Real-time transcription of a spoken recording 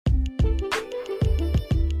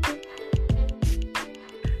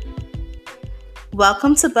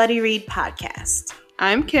Welcome to Buddy Read Podcast.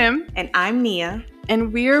 I'm Kim. And I'm Nia.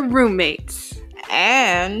 And we're roommates.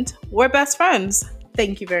 And we're best friends.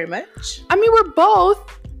 Thank you very much. I mean, we're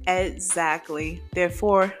both. Exactly.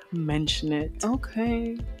 Therefore, mention it.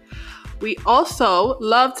 Okay. We also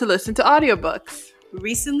love to listen to audiobooks.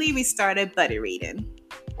 Recently, we started Buddy Reading.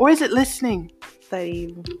 Or is it listening?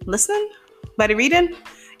 Buddy listening? Buddy Reading?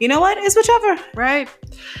 You know what? It's whichever. Right.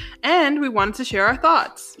 And we wanted to share our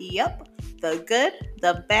thoughts. Yep. The good,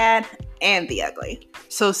 the bad, and the ugly.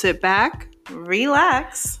 So sit back,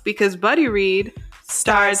 relax, because Buddy Read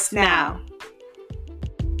starts now.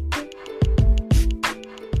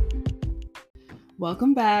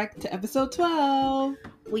 Welcome back to episode 12.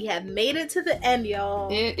 We have made it to the end,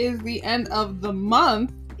 y'all. It is the end of the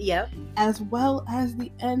month. Yep. As well as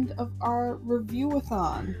the end of our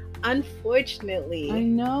review-a-thon. Unfortunately. I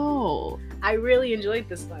know. I really enjoyed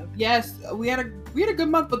this month. Yes, we had a good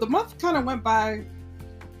month, but the month kind of went by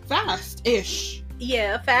fast-ish.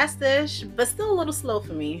 Yeah, fast-ish, but still a little slow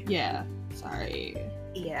for me. Yeah, sorry.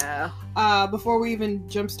 Yeah. Before we even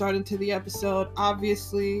jumpstart into the episode,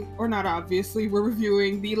 obviously, or not obviously, we're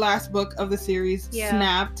reviewing the last book of the series,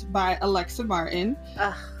 Snapped by Alexa Martin.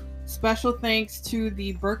 Ugh. Special thanks to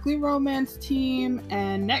the Berkeley Romance team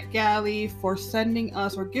and NetGalley for sending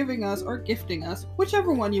us or giving us or gifting us,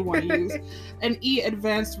 whichever one you want to use, an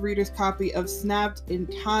e-advanced reader's copy of Snapped in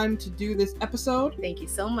time to do this episode. Thank you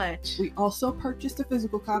so much. We also purchased a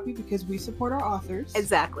physical copy because we support our authors.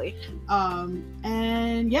 Exactly.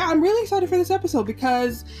 And yeah, I'm really excited for this episode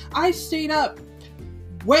because I stayed up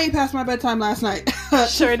way past my bedtime last night.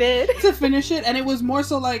 Sure did. To finish it, and it was more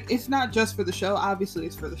so like, it's not just for the show, obviously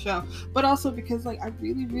it's for the show, but also because like I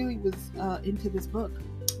really was into this book,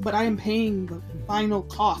 but I am paying the final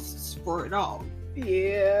costs for it all.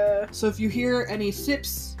 Yeah. So if you hear any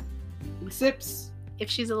sips, if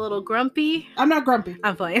she's a little grumpy, I'm not grumpy.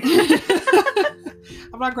 I'm playing.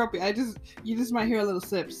 I'm not grumpy. You just might hear a little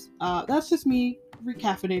sips. That's just me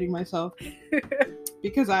recaffeinating myself.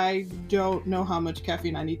 Because I don't know how much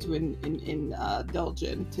caffeine I need to indulge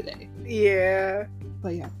in today. Yeah.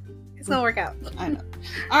 But yeah. It's gonna work out. I know.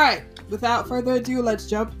 Alright, without further ado, let's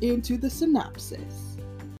jump into the synopsis.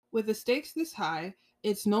 With the stakes this high,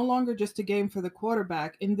 it's no longer just a game for the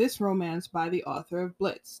quarterback in this romance by the author of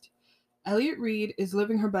Blitzed. Elliot Reed is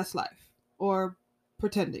living her best life. Or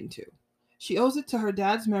pretending to. She owes it to her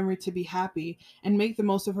dad's memory to be happy and make the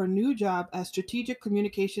most of her new job as strategic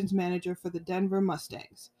communications manager for the Denver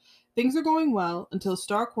Mustangs. Things are going well until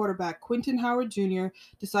star quarterback Quentin Howard Jr.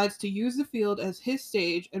 decides to use the field as his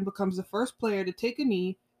stage and becomes the first player to take a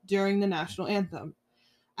knee during the national anthem.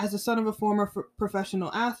 As the son of a former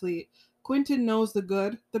professional athlete, Quentin knows the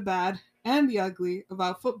good, the bad, and the ugly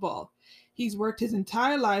about football. He's worked his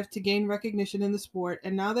entire life to gain recognition in the sport,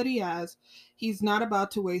 and now that he has, he's not about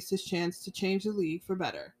to waste his chance to change the league for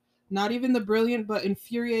better. Not even the brilliant but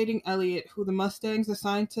infuriating Elliot, who the Mustangs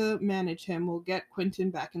assigned to manage him, will get Quentin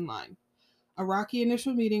back in line. A rocky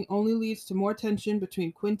initial meeting only leads to more tension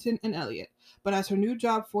between Quentin and Elliot, but as her new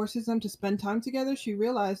job forces them to spend time together, she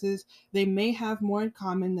realizes they may have more in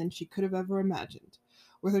common than she could have ever imagined.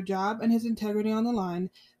 With her job and his integrity on the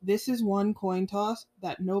line, this is one coin toss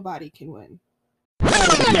that nobody can win.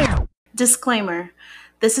 Disclaimer: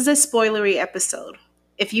 this is a spoilery episode.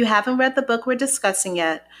 If you haven't read the book we're discussing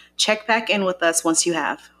yet, check back in with us once you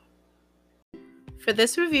have. For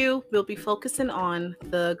this review, we'll be focusing on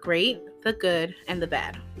the great, the good, and the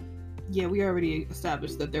bad. Yeah, we already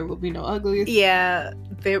established that there will be no uglies. Yeah,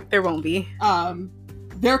 there won't be.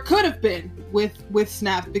 There could have been with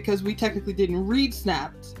Snapped because we technically didn't read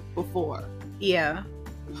Snapped before. Yeah.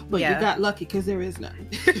 But you got lucky because there is none.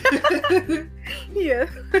 Yeah.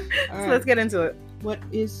 So let's get into it. What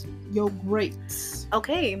is your greats?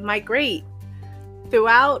 Okay, my great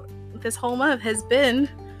throughout this whole month has been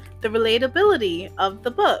the relatability of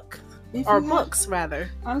the book. Books,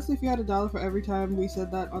 rather. Honestly, if you had $1 for every time we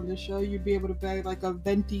said that on this show, you'd be able to buy like a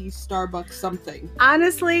venti Starbucks something.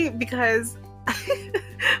 Honestly, because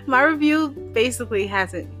my review basically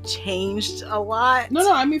hasn't changed a lot.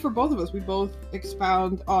 No, I mean for both of us, we both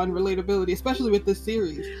expound on relatability, especially with this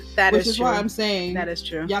series. Which is true. Why I'm saying that is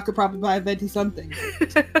true. Y'all could probably buy a venti something.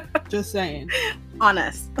 Just saying. On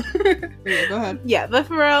us. Yeah, go ahead. Yeah, but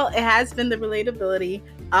for real, it has been the relatability.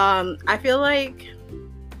 I feel like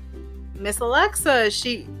Miss Alexa,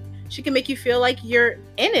 she can make you feel like you're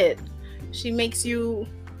in it. She makes you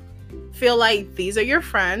feel like these are your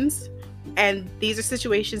friends and these are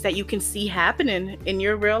situations that you can see happening in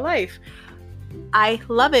your real life. I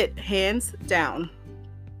love it, hands down.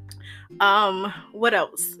 What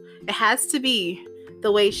else? It has to be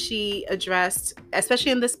the way she addressed,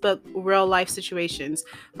 especially in this book, real life situations.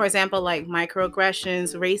 For example, like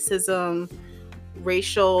microaggressions, racism,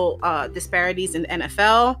 racial disparities in the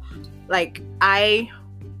NFL. Like I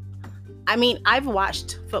mean, I've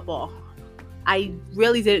watched football. I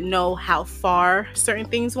really didn't know how far certain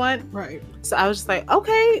things went. Right. So I was just like,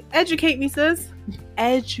 okay, educate me, sis.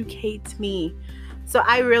 Educate me. So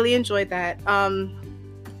I really enjoyed that.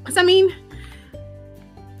 Because I mean,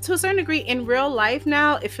 to a certain degree, in real life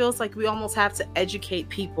now, it feels like we almost have to educate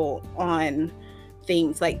people on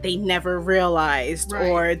things like they never realized, Right.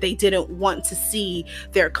 or they didn't want to see,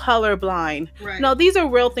 they're colorblind. Right. No, these are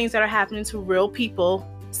real things that are happening to real people.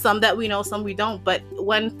 Some that we know, some we don't. But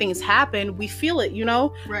when things happen, we feel it, you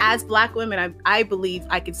know? Right. As Black women, I believe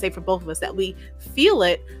I can say for both of us that we feel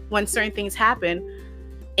it when certain things happen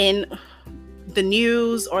in the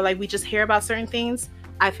news, or like we just hear about certain things.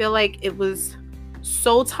 I feel like it was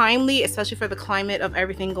so timely, especially for the climate of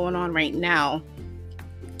everything going on right now.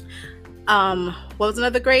 What was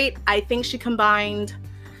another great? I think she combined,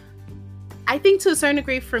 I think to a certain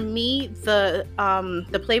degree for me, the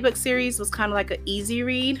Playbook series was kind of like an easy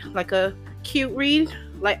read, like a cute read.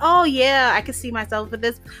 Like, oh yeah, I could see myself with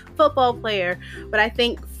this football player. But I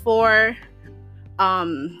think for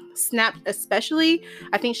Snap especially,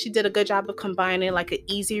 I think she did a good job of combining like an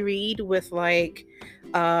easy read with like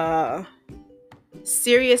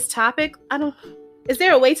serious topic. Is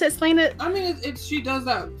there a way to explain it? I mean, she does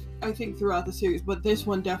that, I think, throughout the series, but this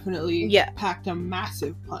one definitely packed a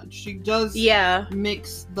massive punch. She does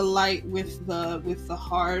mix the light with the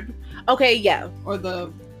hard. Okay, yeah. Or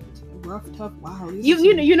the rough, tough. Wow.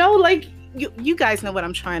 You know, like you guys know what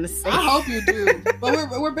I'm trying to say. I hope you do. But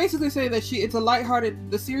we're basically saying that it's a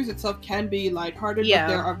lighthearted. The series itself can be lighthearted, but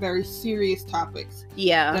there are very serious topics.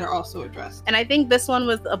 That are also addressed. And I think this one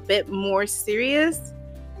was a bit more serious.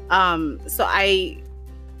 So I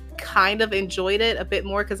kind of enjoyed it a bit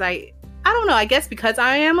more because I don't know, I guess because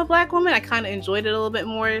I am a Black woman, I kind of enjoyed it a little bit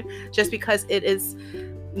more just because it is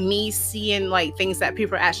me seeing like things that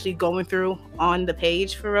people are actually going through on the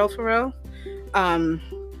page for real.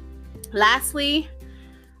 Lastly,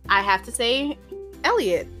 I have to say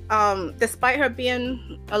Elliot, despite her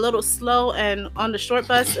being a little slow and on the short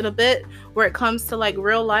bus in a bit where it comes to like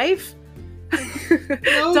real life.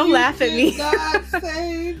 No, don't laugh at me. Not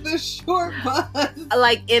say the short bus.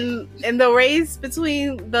 Like in the race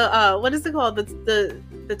between the what is it called,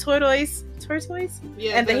 the tortoise,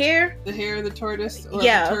 and the hare, the tortoise, or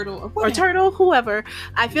the turtle, or turtle, whoever.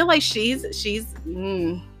 I feel like she's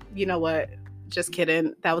you know what? Just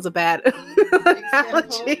kidding. That was a bad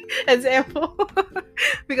example.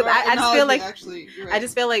 Because I just feel like I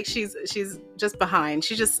just feel like she's just behind.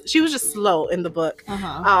 She was just slow in the book.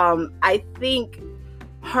 I think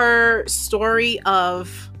her story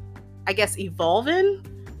of, I guess, evolving,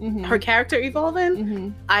 her character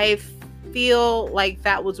evolving, I feel like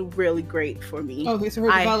that was really great for me. Oh, so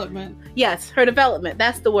her development. Yes, her development.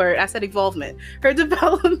 That's the word. I said evolvement. Her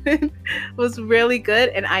development was really good,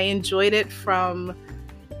 and I enjoyed it from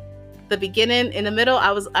the beginning. In the middle,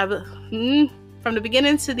 I was from the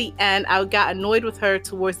beginning to the end. I got annoyed with her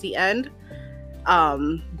towards the end,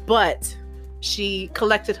 but she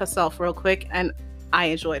collected herself real quick, and I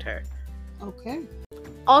enjoyed her. Okay.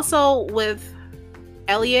 Also, with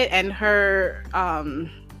Elliot and her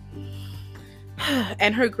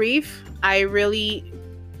grief, I really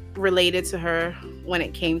related to her when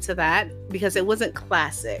it came to that, because it wasn't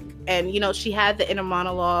classic. And, you know, she had the inner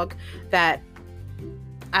monologue that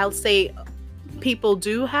I'll say people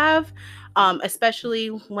do have, especially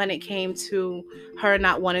when it came to her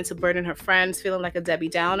not wanting to burden her friends, feeling like a Debbie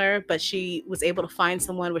Downer, but she was able to find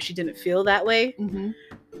someone where she didn't feel that way.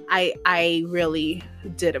 I really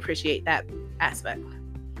did appreciate that aspect.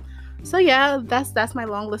 So yeah, that's my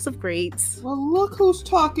long list of greats. Well, look who's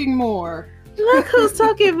talking more. Look who's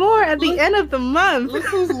talking more at the end of the month. Look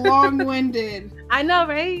who's long-winded. I know,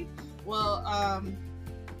 right? Well,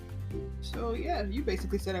 so yeah, you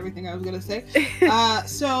basically said everything I was gonna say.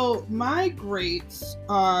 So my greats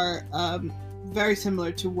are very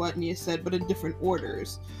similar to what Nia said, but in different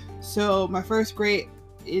orders. So my first great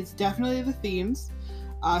is definitely the themes,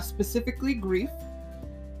 specifically grief.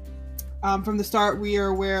 From the start, we are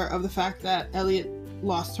aware of the fact that Elliot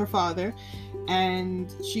lost her father,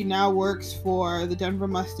 and she now works for the Denver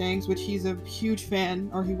Mustangs, which he's a huge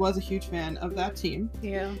fan, or he was a huge fan of that team.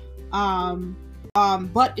 Yeah.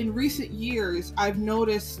 But in recent years, I've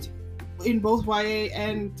noticed in both YA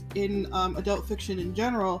and in adult fiction in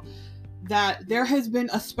general that there has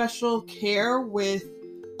been a special care with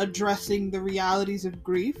addressing the realities of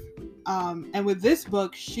grief. And with this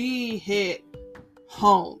book, she hit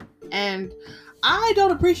home. And I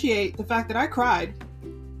don't appreciate the fact that I cried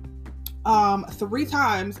 3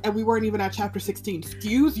 times and we weren't even at chapter 16.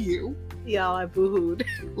 Excuse you. Y'all, I boo-hooed.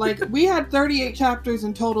 Like, we had 38 chapters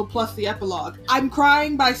in total plus the epilogue. I'm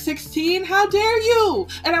crying by 16? How dare you?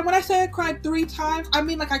 And when I say I cried 3 times, I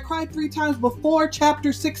mean like I cried 3 times before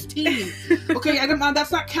chapter 16. Okay,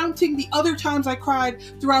 that's not counting the other times I cried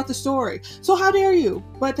throughout the story. So how dare you?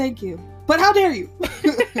 But thank you. But how dare you?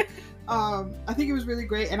 I think it was really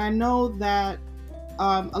great, and I know that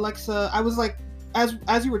Alexa, I was like, as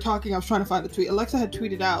you were talking, I was trying to find the tweet. Alexa had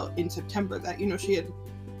tweeted out in September that, you know, she had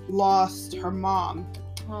lost her mom.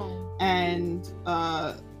 And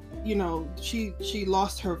you know, she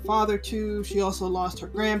lost her father too. She also lost her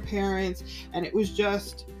grandparents, and it was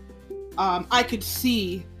just I could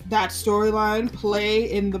see that storyline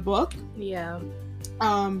play in the book. Yeah.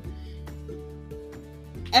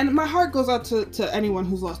 And my heart goes out to anyone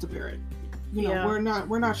who's lost a parent. You know, Yeah.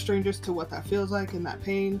 we're not strangers to what that feels like and that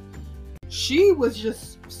pain. She was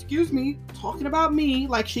just, excuse me, talking about me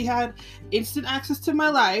like she had instant access to my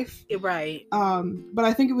life. You're right. But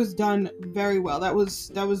I think it was done very well. That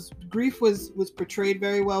was grief was portrayed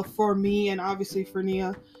very well for me and obviously for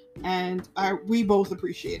Nia, and we both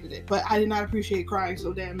appreciated it. But I did not appreciate crying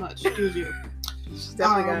so damn much. Excuse you. She's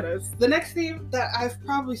definitely got us. The next theme that I've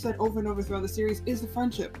probably said over and over throughout the series is the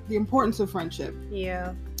friendship, the importance of friendship.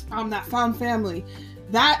 Yeah. That found family.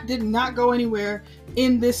 That did not go anywhere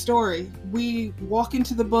in this story. We walk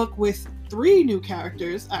into the book with 3 new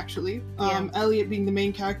characters, actually. Yeah. Elliot being the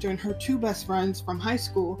main character and her 2 best friends from high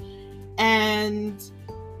school. And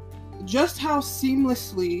just how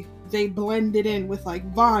seamlessly they blended in with like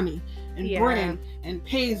Vonnie and Bryn and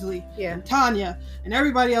Paisley and Tanya and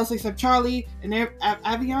everybody else except Charlie and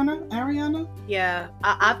Ariana? Yeah.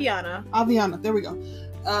 Aviana. There we go.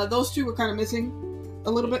 Those 2 were kind of missing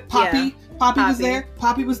a little bit. Poppy was there.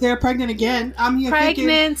 Poppy was there, pregnant again. I'm here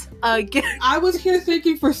pregnant again. I was here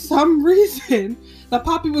thinking for some reason that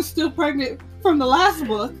Poppy was still pregnant from the last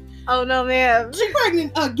book. Oh no, ma'am. She's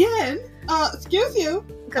pregnant again. Excuse you.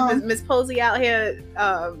 Because Miss Posey out here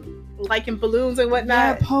liking balloons and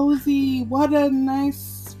whatnot. Yeah, Posey. What a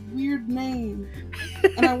nice weird name.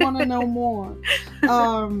 And I want to know more.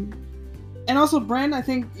 And also Bryn, I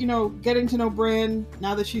think, you know, getting to know Bryn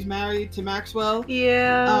now that she's married to Maxwell.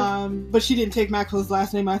 Yeah. But she didn't take Maxwell's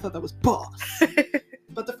last name. I thought that was boss.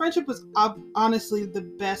 But the friendship was honestly the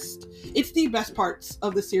best. It's the best parts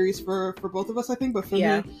of the series for both of us, I think. But for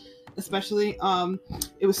me, especially,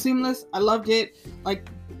 it was seamless. I loved it. Like,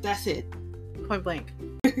 that's it. Point blank.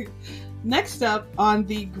 Next up on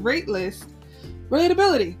the great list,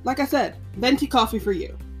 relatability. Like I said, venti coffee for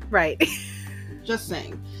you. Right. Just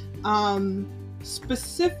saying.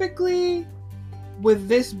 Specifically with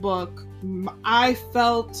this book, I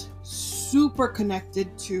felt super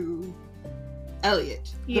connected to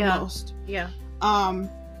Elliot the most. Yeah. And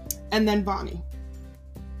then Vonnie.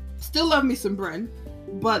 Still love me some Bryn,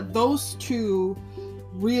 but those 2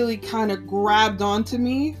 really kind of grabbed onto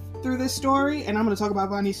me through this story, and I'm going to talk about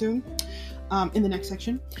Vonnie soon, in the next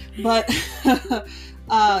section. But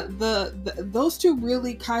those 2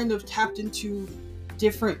 really kind of tapped into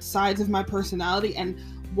different sides of my personality, and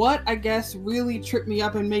what I guess really tripped me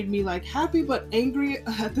up and made me like happy but angry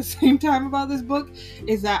at the same time about this book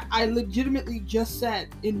is that I legitimately just said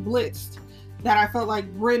in Blitzed that I felt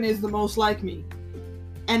like Bryn is the most like me,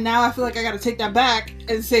 and now I feel like I gotta take that back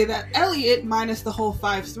and say that Elliot, minus the whole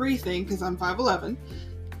 5'3" thing, because I'm 5'11",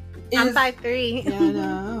 I'm 5'3". Yeah, I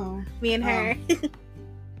know. Me and her.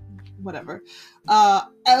 Whatever.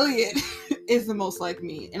 Elliot is the most like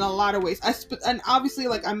me in a lot of ways. And obviously,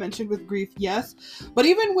 like I mentioned with grief, yes, but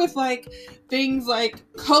even with like things like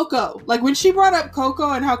Coco, like when she brought up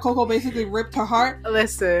Coco and how Coco basically ripped her heart.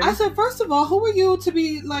 Listen, I said, first of all, who are you to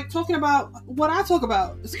be like talking about what I talk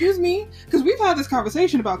about? Excuse me, because we've had this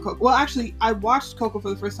conversation about Coco. Well, actually, I watched Coco for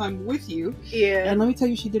the first time with you. Yeah, and let me tell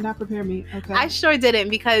you, she did not prepare me. Okay, I sure didn't,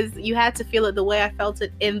 because you had to feel it the way I felt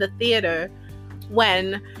it in the theater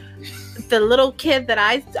when the little kid that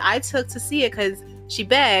I took to see it, because she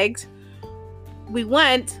begged, we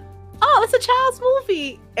went, oh, it's a child's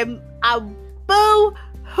movie, and I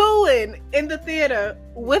boo-hooing in the theater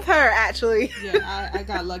with her, actually. Yeah, I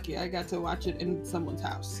got lucky. I got to watch it in someone's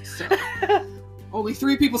house, so only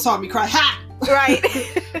 3 people saw me cry. Ha! Right.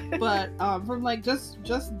 But from like just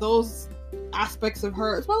those aspects of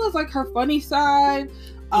her, as well as like her funny side,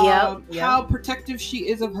 how protective she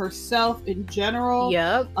is of herself in general,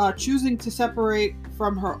 choosing to separate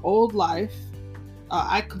from her old life.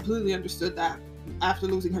 I completely understood that after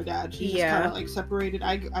losing her dad. She just kind of like separated.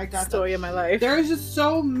 I got story of my life. There is just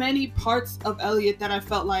so many parts of Elliot that I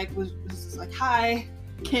felt like was just like, hi,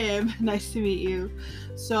 Kim, nice to meet you.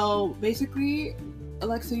 So basically,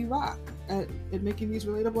 Alexa, you rock at making these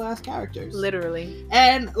relatable ass characters. Literally.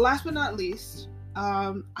 And last but not least,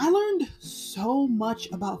 I learned so much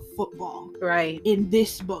about football in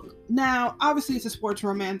this book. Now, obviously, it's a sports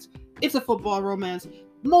romance. It's a football romance.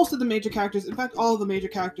 Most of the major characters, in fact, all of the major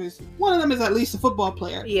characters, one of them is at least a football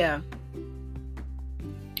player. Yeah.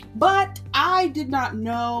 But I did not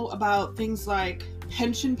know about things like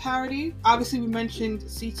pension parity. Obviously, we mentioned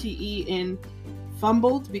CTE in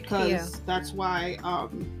Fumbled because that's why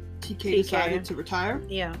TK decided to retire.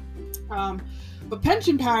 Yeah. But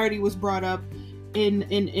pension parity was brought up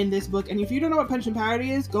in this book. And if you don't know what pension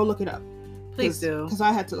parity is, go look it up. Please do. Because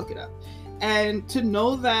I had to look it up. And to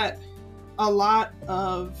know that a lot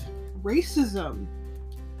of racism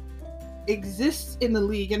exists in the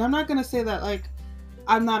league, and I'm not going to say that like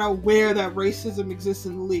I'm not aware that racism exists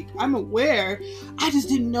in the league. I'm aware. I just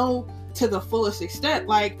didn't know to the fullest extent.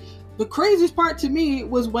 Like, the craziest part to me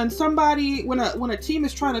was when a team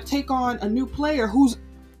is trying to take on a new player who's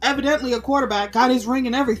evidently a quarterback, got his ring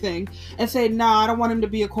and everything, and say, "Nah, I don't want him to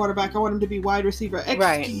be a quarterback. I want him to be wide receiver."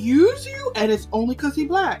 Excuse you? And it's only because he's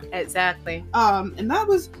black. Exactly. And that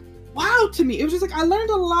was wow to me. It was just like I learned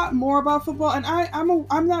a lot more about football, and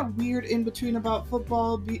I'm not weird in between about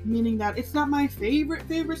football, meaning that it's not my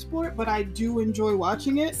favorite sport, but I do enjoy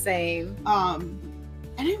watching it. Same. And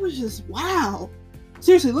it was just wow.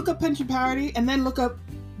 Seriously, look up pension parity, and then look up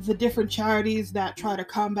the different charities that try to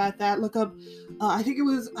combat that. Look up, I think it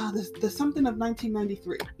was the something of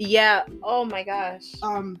 1993. Yeah. Oh my gosh.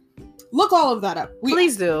 Look all of that up.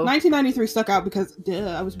 Please do. 1993 stuck out because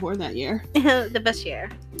I was born that year. The best year.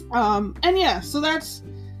 And yeah, so that's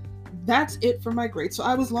it for my grade. So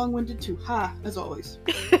I was long-winded too. As always.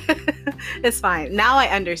 It's fine. Now I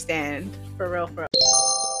understand. For real.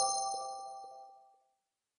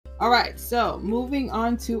 All right. So moving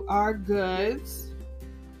on to our goods.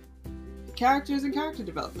 Characters and character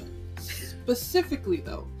development. Specifically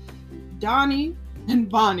though, Donnie and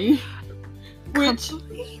Bonnie. Which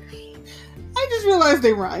I just realized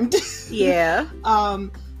they rhymed. Yeah.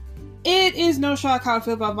 It is no shock how I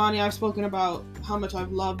feel about Bonnie. I've spoken about how much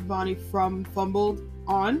I've loved Bonnie from Fumbled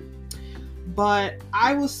on. But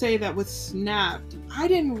I will say that with Snapped, I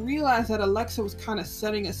didn't realize that Alexa was kind of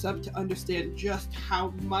setting us up to understand just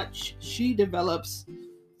how much she develops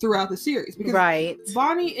throughout the series. Because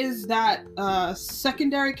Bonnie is that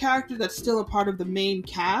secondary character that's still a part of the main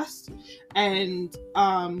cast. And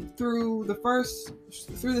through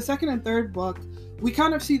the second and third book, we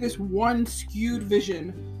kind of see this one skewed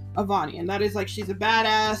vision of Bonnie. And that is like, she's a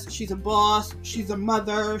badass, she's a boss, she's a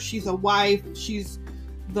mother, she's a wife, she's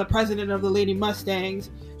the president of the Lady Mustangs,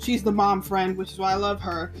 she's the mom friend, which is why I love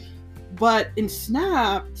her. But in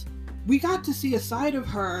Snapped, we got to see a side of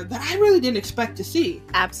her that I really didn't expect to see.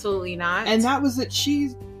 Absolutely not. And that was that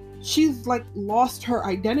she's like lost her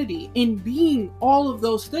identity in being all of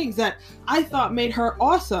those things that I thought made her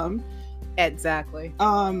awesome. Exactly.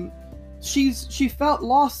 She felt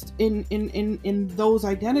lost in those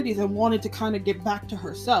identities and wanted to kind of get back to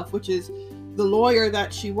herself, which is the lawyer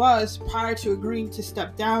that she was prior to agreeing to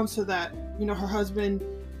step down so that, you know, her husband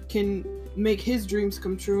can make his dreams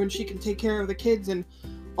come true and she can take care of the kids and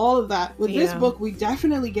all of that. With this book, we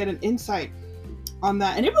definitely get an insight on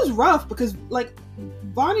that. And it was rough because, like,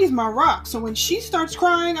 Bonnie's my rock. So when she starts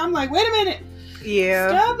crying, I'm like, wait a minute. Yeah.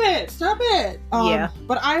 Stop it.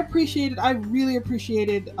 But I really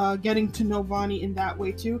appreciated getting to know Bonnie in that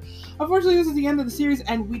way too. Unfortunately, this is the end of the series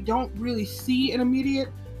and we don't really see an immediate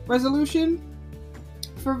resolution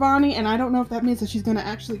for Bonnie, and I don't know if that means that she's going to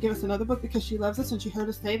actually give us another book because she loves us and she heard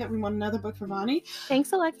us say that we want another book for Bonnie.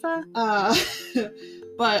 Thanks, Alexa.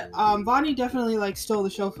 But Bonnie definitely like stole the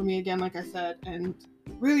show for me again, like I said, and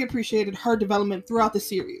really appreciated her development throughout the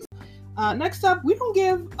series. Next up, we don't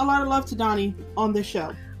give a lot of love to Donnie on this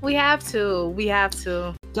show. We have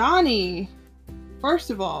to. Donnie, first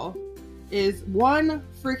of all, is one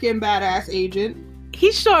freaking badass agent.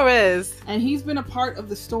 He sure is. And he's been a part of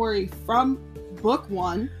the story from book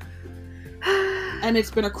one. And it's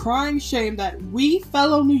been a crying shame that we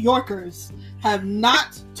fellow New Yorkers have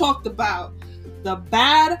not talked about the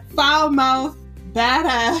bad, foul-mouthed,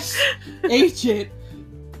 badass agent,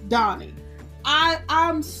 Donnie.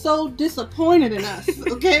 I'm so disappointed in us,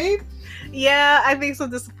 okay? Yeah, I think some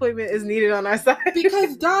disappointment is needed on our side.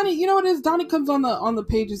 Because Donnie, you know what it is? Donnie comes on the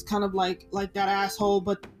pages kind of like that asshole,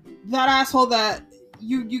 but that asshole that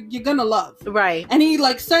you're gonna love. Right. And he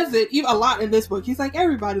like says it a lot in this book. He's like,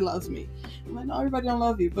 everybody loves me. I know everybody don't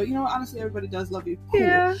love you, but you know, honestly, everybody does love you. Cool.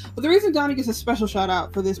 Yeah. But the reason Donnie gets a special shout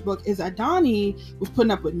out for this book is that Donnie was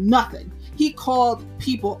putting up with nothing. He called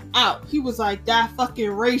people out. He was like, that fucking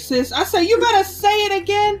racist. I say, you better say it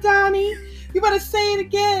again, Donnie. You better say it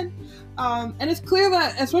again. And it's clear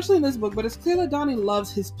that, especially in this book, but it's clear that Donnie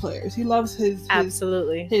loves his players. He loves his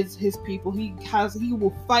absolutely his people. He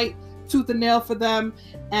will fight tooth and nail for them,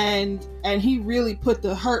 and he really put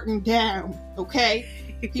the hurting down. Okay,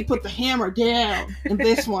 he put the hammer down in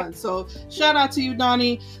this one. So shout out to you,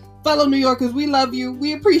 Donnie. Fellow New Yorkers, we love you.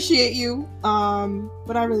 We appreciate you.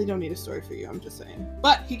 But I really don't need a story for you. I'm just saying.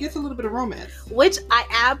 But he gets a little bit of romance, which I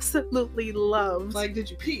absolutely love. Like,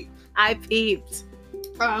 did you peep? I peeped.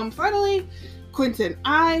 Finally, Quentin.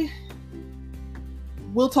 I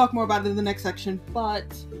will talk more about it in the next section, but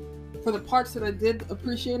for the parts that I did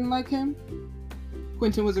appreciate and like him,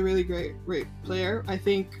 Quentin was a really great player. I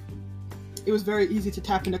think it was very easy to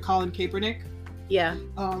tap into Colin Kaepernick. Yeah.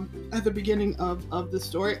 At the beginning of the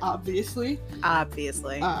story, obviously. But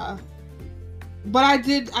I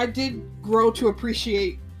did grow to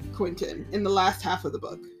appreciate Quentin in the last half of the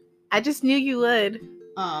book. I just knew you would.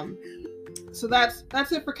 So that's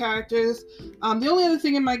it for characters. The only other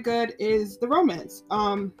thing in my good is the romance.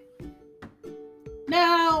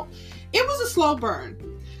 Now, it was a slow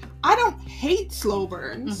burn. I don't hate slow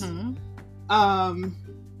burns. Mm-hmm.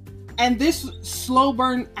 And this slow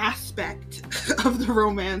burn aspect of the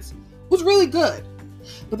romance was really good.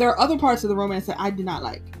 But there are other parts of the romance that I did not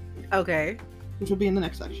like. Okay. Which will be in the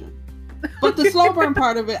next section. But the slow burn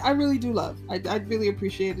part of it, I really do love. I really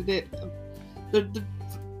appreciated it.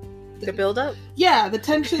 The build up? Yeah, the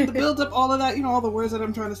tension, the build up, all of that, all the words that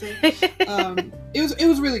I'm trying to say. It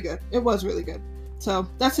was really good. It was really good. So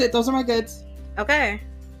that's it. Those are my goods. Okay.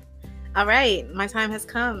 All right. My time has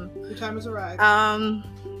come. Your time has arrived.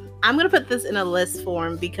 I'm going to put this in a list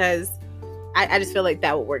form because I just feel like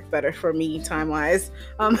that would work better for me time-wise.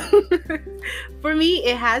 For me,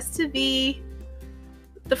 it has to be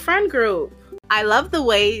the friend group. I love the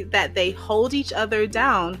way that they hold each other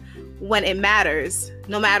down when it matters.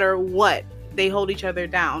 No matter what, they hold each other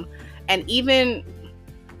down. And even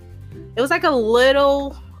it was like a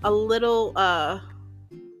little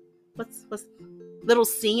little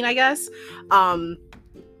scene, I guess,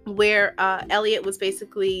 where Elliot was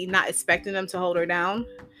basically not expecting them to hold her down,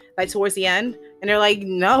 like towards the end, and they're like,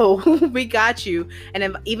 no, we got you. And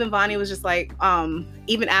then even Bonnie was just like,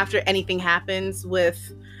 even after anything happens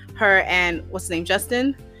with her and what's his name,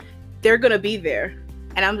 Justin, they're gonna be there.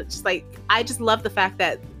 And I'm just like, I just love the fact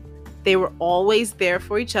that they were always there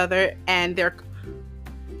for each other, and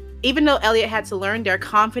even though Elliot had to learn, they're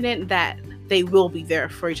confident that they will be there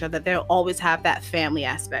for each other. They'll always have that family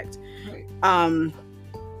aspect. Right.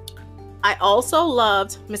 I also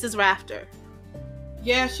loved Mrs. Rafter.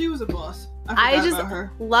 Yeah, she was a boss. I just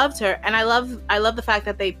loved her, and I love the fact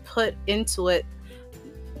that they put into it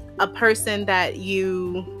a person that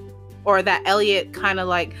that Elliot kind of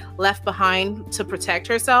like left behind to protect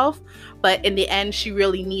herself, but in the end she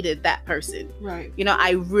really needed that person. Right.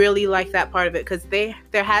 I really like that part of it, because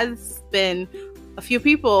there has been a few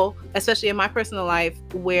people, especially in my personal life,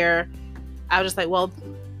 where I was just like, well,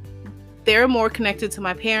 they're more connected to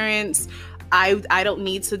my parents. I don't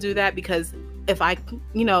need to do that, because if I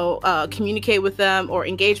communicate with them or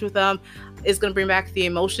engage with them, it's going to bring back the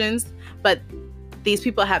emotions. But these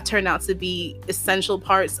people have turned out to be essential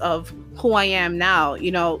parts of who I am now,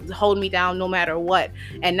 hold me down no matter what.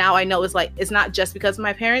 And now I know it's not just because of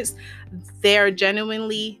my parents. They're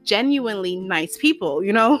genuinely nice people,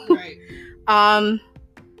 Right.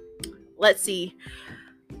 Let's see.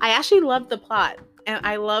 I actually loved the plot, and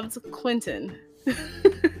I loved Quentin.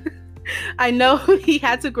 I know he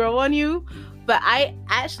had to grow on you, but I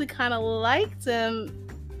actually kind of liked him.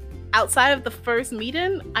 Outside of the first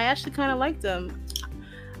meeting, I actually kind of liked him.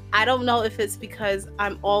 I don't know if it's because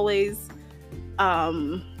I'm always,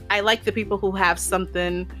 I like the people who have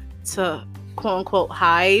something to quote unquote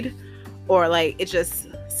hide, or like it just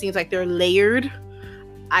seems like they're layered.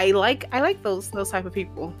 I like those type of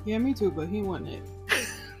people. Yeah, me too, but he wasn't it.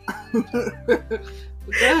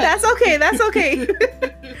 That's okay.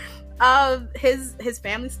 His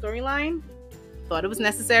family storyline, thought it was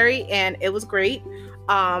necessary, and it was great.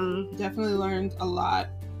 Definitely learned a lot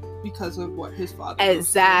because of what his father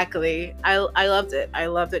exactly. I loved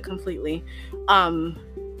it completely.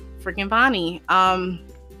 Freaking Bonnie.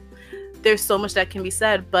 There's so much that can be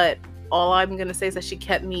said, but all I'm gonna say is that she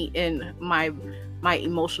kept me in my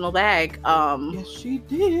emotional bag. Yes, she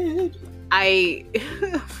did.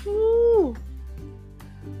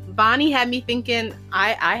 Bonnie had me thinking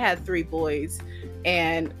I had 3 boys,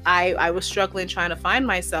 and I was struggling trying to find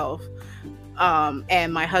myself.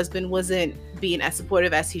 and my husband wasn't being as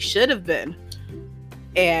supportive as he should have been.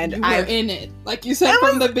 And you were in it, like you said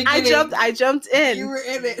from the beginning. I jumped in. You were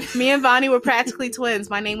in it. Me and Bonnie were practically twins.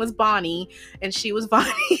 My name was Bonnie, and she was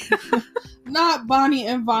Bonnie. Not Bonnie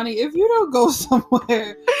and Bonnie. If you don't go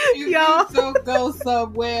somewhere, you don't go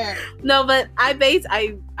somewhere. No, but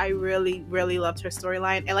I really, really loved her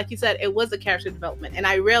storyline, and like you said, it was a character development. And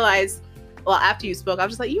I realized, well, after you spoke, I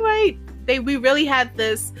was just like, you're right. We really had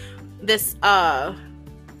this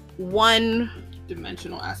one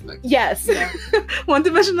dimensional aspect. Yes. Yeah. One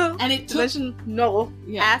dimensional. And it took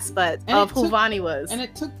aspect of who Vonnie was. And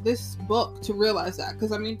it took this book to realize that.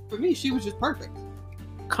 Because, I mean, for me, she was just perfect.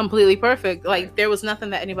 Completely perfect. Like, there was nothing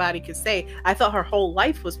that anybody could say. I thought her whole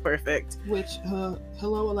life was perfect. Which,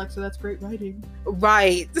 hello, Alexa, that's great writing.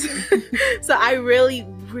 Right. So I really,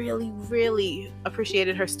 really, really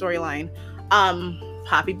appreciated her storyline.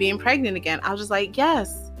 Poppy being pregnant again. I was just like,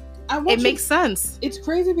 yes. It makes sense. It's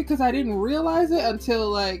crazy because I didn't realize it until,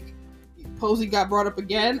 like, Posey got brought up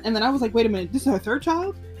again. And then I was like, wait a minute, this is her third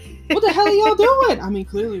child? What the hell are y'all doing? I mean,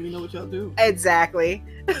 clearly we know what y'all do. Exactly.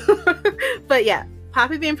 But yeah,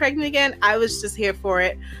 Poppy being pregnant again, I was just here for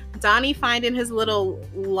it. Donnie finding his little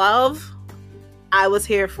love, I was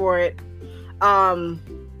here for it.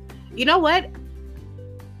 You know what?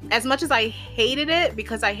 As much as I hated it,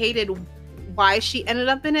 because I hated why she ended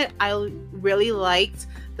up in it, I really liked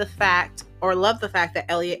the fact, or loved the fact, that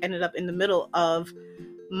Elliot ended up in the middle of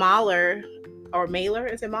Mahler, or Mailer.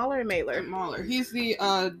 Is it Mahler or Mailer? Mahler. He's the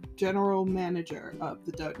general manager of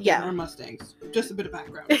the Denver Mustangs. Just a bit of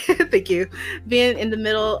background. Thank you. Being in the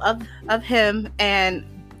middle of him and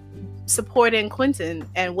supporting Quentin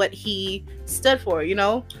and what he stood for, you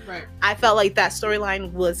know? Right. I felt like that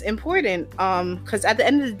storyline was important. Because at the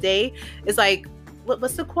end of the day, it's like,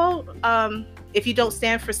 what's the quote? If you don't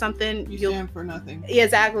stand for something, you'll stand for nothing. Yeah,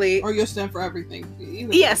 exactly. Or you'll stand for everything.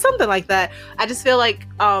 Yeah, something like that. I just feel like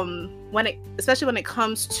especially when it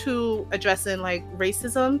comes to addressing like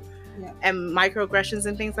racism and microaggressions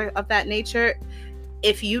and things like of that nature,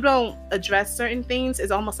 if you don't address certain things,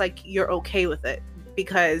 it's almost like you're okay with it,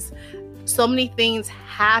 because so many things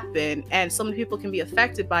happen and so many people can be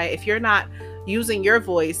affected by it. If you're not using your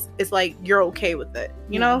voice, it's like you're okay with it,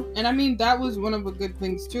 you know? And I mean, that was one of the good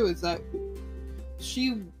things too, is that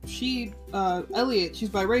Elliot, she's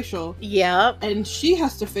biracial. Yep. And she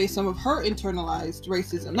has to face some of her internalized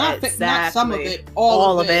racism. Not some of it,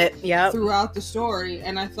 all of it. Yep. Throughout the story.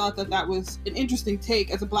 And I thought that was an interesting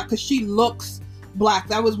take as a black, because she looks black.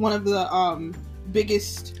 That was one of the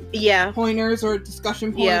biggest pointers or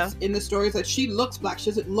discussion points in the stories, that she looks black.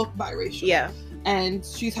 She doesn't look biracial. Yeah. And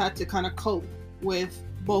she's had to kind of cope with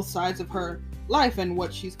both sides of her life and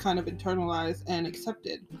what she's kind of internalized and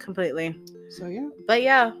accepted. Completely. So yeah. But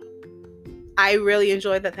yeah, I really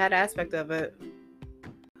enjoyed that aspect of it.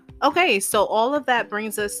 Okay, so all of that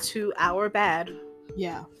brings us to our bad.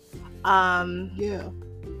 Yeah. Yeah.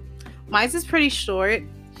 Mine's is pretty short.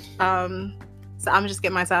 So I'm just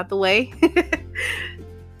getting mine out the way.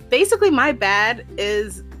 Basically, my bad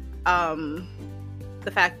is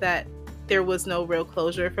the fact that there was no real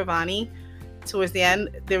closure for Vonnie. Towards the end,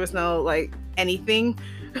 there was no like anything.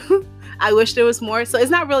 I wish there was more. So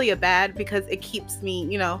it's not really a bad, because it keeps me,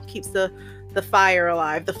 keeps the fire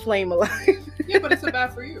alive, the flame alive. Yeah, but it's a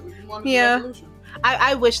bad for you. You wanted a resolution.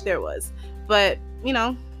 I wish there was, but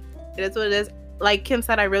it is what it is. Like Kim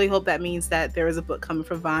said, I really hope that means that there is a book coming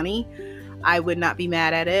for Vonnie. I would not be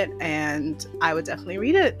mad at it, and I would definitely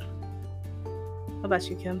read it. What about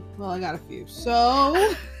you, Kim? Well, I got a few.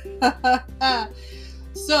 So,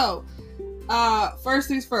 first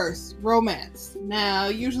things first, romance. Now,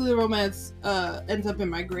 usually romance ends up in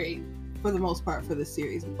my grade for the most part for this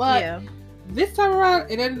series, but this time around,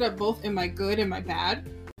 it ended up both in my good and my bad.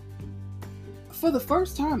 For the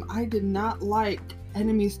first time, I did not like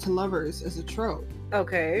enemies to lovers as a trope.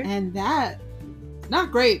 Okay. And that,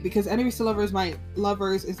 not great, because enemies to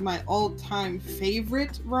lovers is my all-time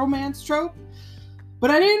favorite romance trope. But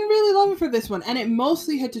I didn't really love it for this one, and it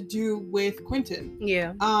mostly had to do with Quentin.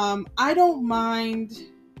 Yeah. I don't mind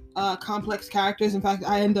complex characters. In fact,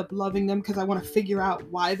 I end up loving them because I want to figure out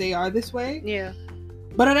why they are this way. Yeah.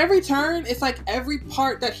 But at every turn, it's like every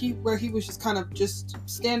part where he was just kind of just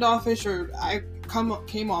standoffish, or I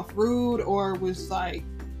came off rude, or was like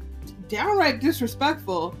downright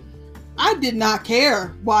disrespectful. I did not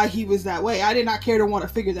care why he was that way. I did not care to want to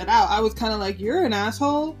figure that out. I was kind of like, you're an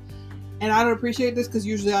asshole. And I don't appreciate this, because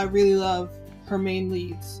usually I really love her main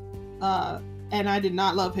leads. And I did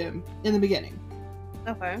not love him in the beginning.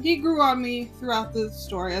 Okay. He grew on me throughout the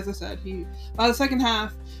story, as I said. By the second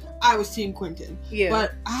half, I was Team Quentin. Yeah.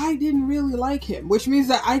 But I didn't really like him, which means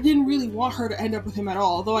that I didn't really want her to end up with him at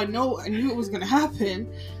all. Although I knew it was going to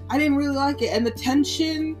happen, I didn't really like it. And the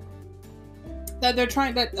tension that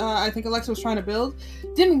I think Alexa was trying to build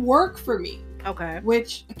didn't work for me. Okay.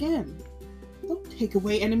 Which, again, don't take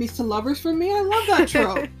away enemies to lovers from me. I love that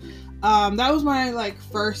trope. That was my,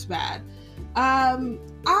 first bad.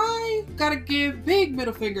 I gotta give big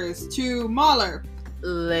middle fingers to Mahler.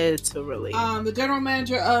 Literally. The general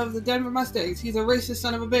manager of the Denver Mustangs. He's a racist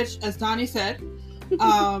son of a bitch, as Donnie said.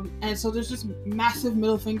 And so there's just massive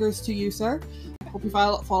middle fingers to you, sir. I hope you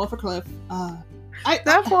fall off a cliff.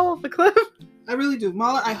 Not fall off a cliff? I really do.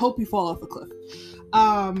 Mahler, I hope you fall off a cliff.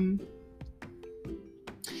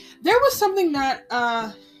 There was something that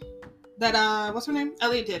what's her name?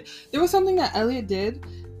 Elliot did. There was something that Elliot did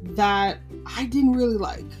that I didn't really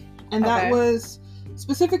like. And that was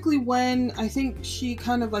specifically when I think she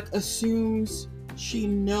kind of assumes she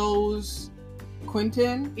knows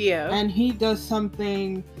Quentin. Yeah. And he does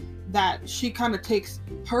something that she kind of takes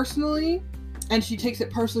personally, and she takes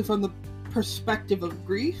it personally from the perspective of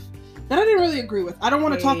grief that I didn't really agree with. I don't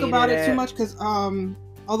want to talk about it too much because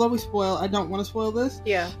although we spoil, I don't want to spoil this.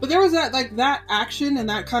 Yeah. But there was that action and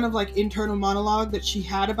that kind of internal monologue that she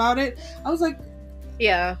had about it. I was like,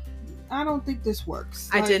 yeah, I don't think this works.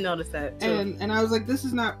 I did notice that too. And I was like, this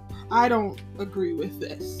is not, I don't agree with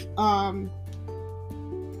this. But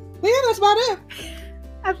yeah, that's about it.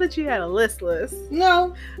 I thought you had a list.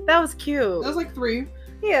 No. That was cute. That was 3.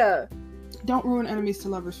 Yeah. Don't ruin enemies to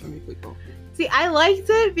lovers for me, people. See, I liked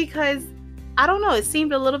it because, I don't know, it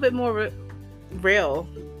seemed a little bit more real.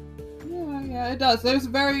 Yeah, it does. There's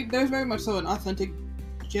very much so an authentic,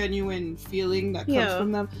 genuine feeling that comes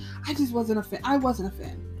from them. I just wasn't a fan. I wasn't a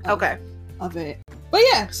fan of it. But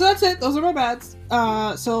yeah, so that's it. Those are my bads.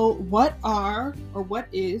 So what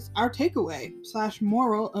is our takeaway /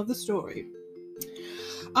 moral of the story?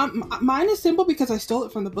 Mine is simple because I stole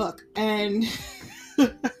it from the book, and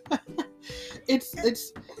it's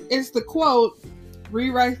the quote,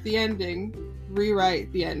 rewrite the ending,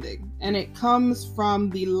 and it comes from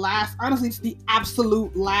the last, honestly, it's the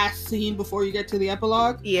absolute last scene before you get to the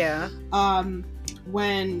epilogue. Yeah.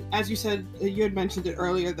 When, as you said, you had mentioned it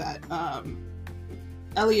earlier, that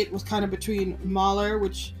Elliot was kind of between Mahler,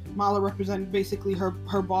 which Mahler represented basically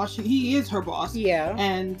her boss. He is her boss. Yeah.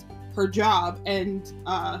 And her job, and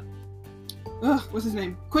what's his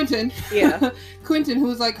name? Quentin. Yeah. Quentin,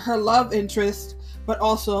 who's her love interest, but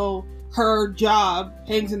also her job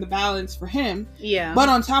hangs in the balance for him. Yeah. But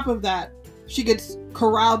on top of that, she gets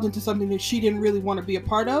corralled into something that she didn't really want to be a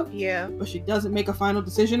part of. Yeah. But she doesn't make a final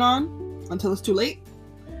decision on until it's too late.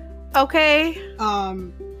 Okay.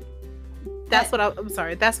 That's what I'm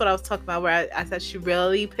sorry. That's what I was talking about, where I said she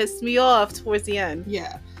really pissed me off towards the end.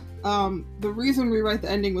 Yeah. The reason Rewrite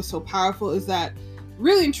the Ending was so powerful is that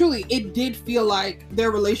really and truly it did feel like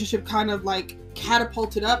their relationship kind of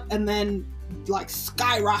catapulted up and then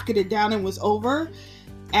skyrocketed down and was over,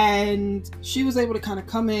 and she was able to kind of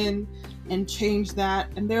come in and change that,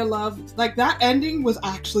 and their love, that ending was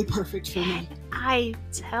actually perfect for me. I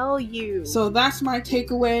tell you. So that's my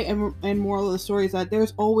takeaway and moral of the story, is that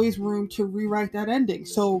there's always room to rewrite that ending.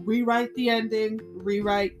 So rewrite the ending.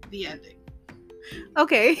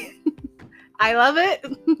 Okay. I love it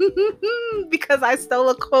because I stole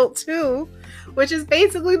a quote too, which is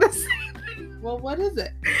basically the same. Well, what is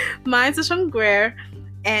it? Mine's is from Greer,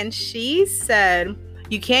 and she said,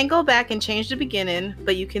 "You can't go back and change the beginning,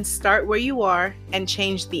 but you can start where you are and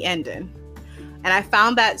change the ending." And I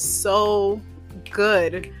found that so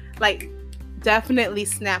good, definitely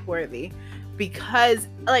snap worthy, because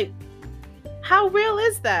how real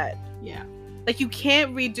is that? Yeah. You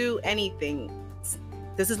can't redo anything.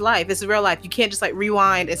 This is life. This is real life. You can't just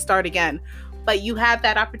rewind and start again. But you have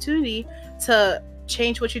that opportunity to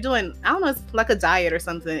change what you're doing. I don't know, it's like a diet or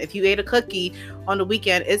something. If you ate a cookie on the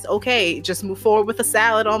weekend, it's okay. Just move forward with a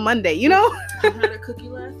salad on Monday, you know? I had a cookie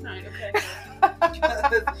last night, okay?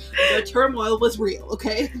 The turmoil was real,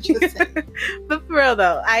 okay? Just saying. But for real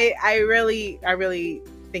though, I really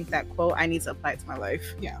think that quote, I need to apply it to my life.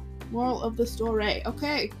 Yeah. Moral of the story.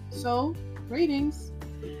 Okay, so ratings,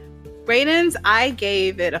 I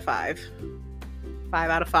gave it a 5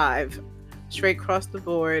 out of 5, straight across the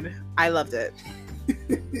board. I loved it.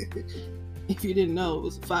 If you didn't know, it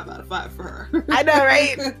was a 5 out of 5 for her. I know,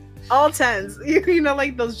 right? All 10s. You know,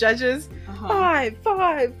 those judges. 5.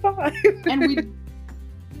 And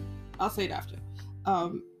I'll say it after.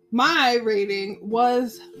 My rating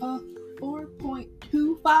was a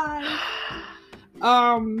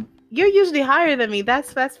 4.25. You're usually higher than me.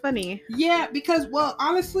 That's funny. Yeah, because, well,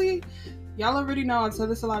 honestly, y'all already know, I've said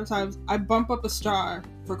this a lot of times, I bump up a star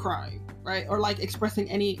for crying, right? Or like expressing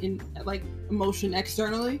any emotion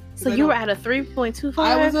externally. So you were at a 3.25?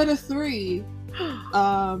 I was at a 3.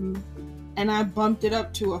 And I bumped it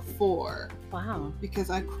up to a 4. Wow. Because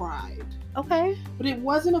I cried. Okay. But it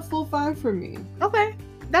wasn't a full 5 for me. Okay.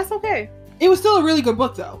 That's okay. It was still a really good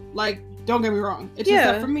book though. Like, don't get me wrong. It's just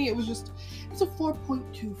that for me it's a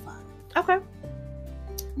 4.25. Okay.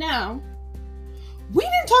 Now, we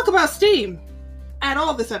didn't talk about Steam at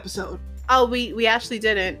all this episode. Oh, we actually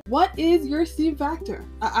didn't. What is your Steam factor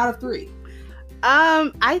out of 3?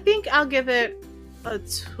 I think I'll give it a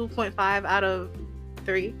 2.5 out of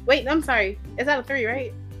 3. Wait, I'm sorry. It's out of 3,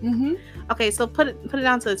 right? Mm-hmm. Okay, so put it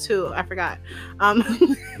down to a 2. I forgot.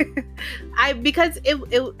 Because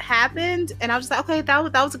it happened, and I was just like, okay,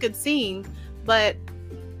 that was a good scene, but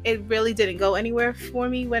it really didn't go anywhere for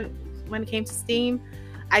me when it came to Steam.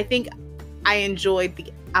 I think I enjoyed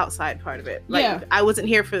the outside part of it. Like, I wasn't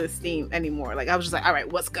here for the Steam anymore. Like, I was just like, all right,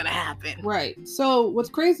 what's gonna happen? Right. So what's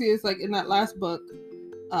crazy is, like, in that last book,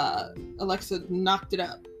 Alexa knocked it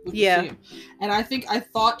up with the Steam. And I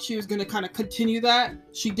thought she was gonna kind of continue that.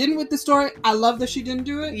 She didn't with the story. I love that she didn't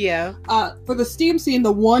do it. Yeah. For the Steam scene,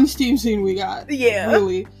 the one Steam scene we got,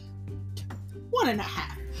 really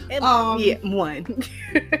 1.5. 1.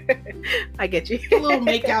 I get you. The little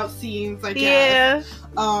makeout scenes, I guess.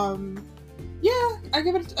 Yeah. I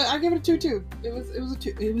give it a 2 too. It was a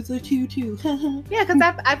 2. It was a 2 too. Yeah, because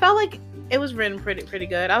I felt like it was written pretty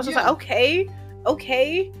good. I was just like, okay.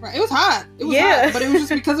 Right. It was hot. It was hot, but it was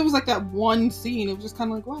just because it was like that one scene. It was just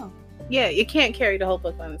kind of like, wow. Yeah, you can't carry the whole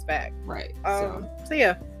book on its back. Right. So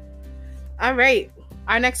yeah. All right.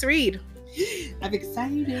 Our next read. I'm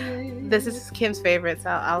excited. This is Kim's favorite, so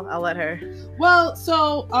I'll let her. Well,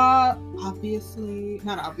 so obviously,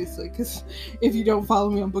 not obviously, because if you don't follow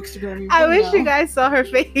me on Bookstagram, I wish you guys saw her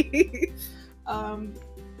face.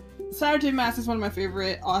 Sarah J. Maas is one of my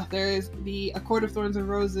favorite authors. The A Court of Thorns and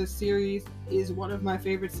Roses series is one of my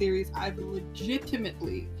favorite series. I've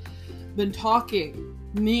legitimately been talking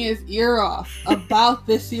Nia's ear off about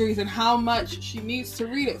this series and how much she needs to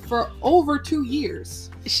read it for over 2 years.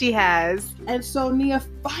 She has. And so Nia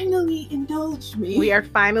finally indulged me. We are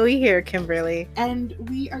finally here, Kimberly. And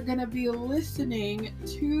we are going to be listening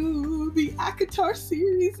to the ACOTAR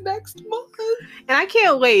series next month. And I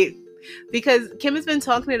can't wait because Kim has been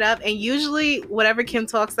talking it up, and usually whatever Kim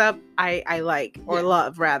talks up, I like or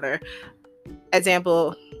love rather.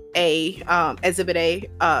 Example Exhibit A,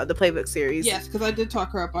 the Playbook series. Yes, because I did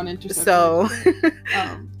talk her up on Intersection. So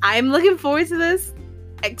I'm looking forward to this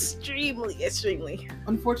extremely.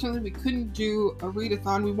 Unfortunately, we couldn't do a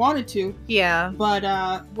readathon. We wanted to. Yeah. But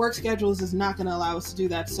work schedules is not going to allow us to do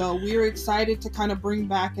that. So we're excited to kind of bring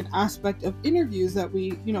back an aspect of interviews that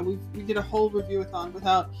we did a whole review-a-thon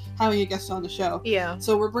without having a guest on the show. Yeah.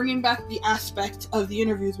 So we're bringing back the aspect of the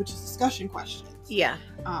interviews, which is discussion questions. Yeah.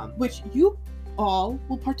 Which you all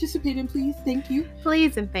will participate in, please. Thank you.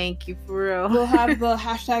 Please and thank you, for real. We'll have the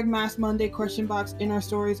 #Mass Monday question box in our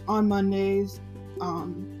stories on Mondays.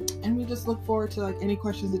 And we just look forward to like any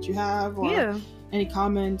questions that you have or any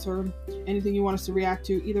comments or anything you want us to react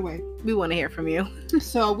to. Either way, we want to hear from you.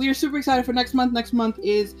 So we are super excited for next month. Next month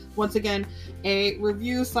is once again a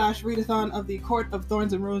review/readathon of the Court of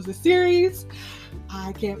Thorns and Roses series.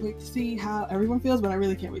 I can't wait to see how everyone feels, but I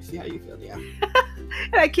really can't wait to see how you feel, yeah.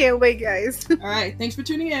 I can't wait, guys. All right, thanks for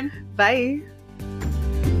tuning in. Bye.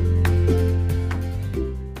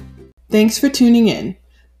 Thanks for tuning in.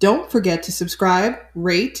 Don't forget to subscribe,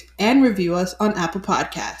 rate, and review us on Apple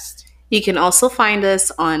Podcasts. You can also find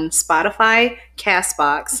us on Spotify,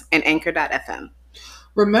 Castbox, and Anchor.fm.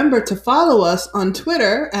 Remember to follow us on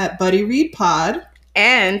Twitter at BuddyReadPod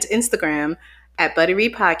and Instagram at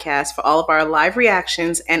BuddyReadPodcast for all of our live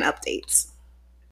reactions and updates.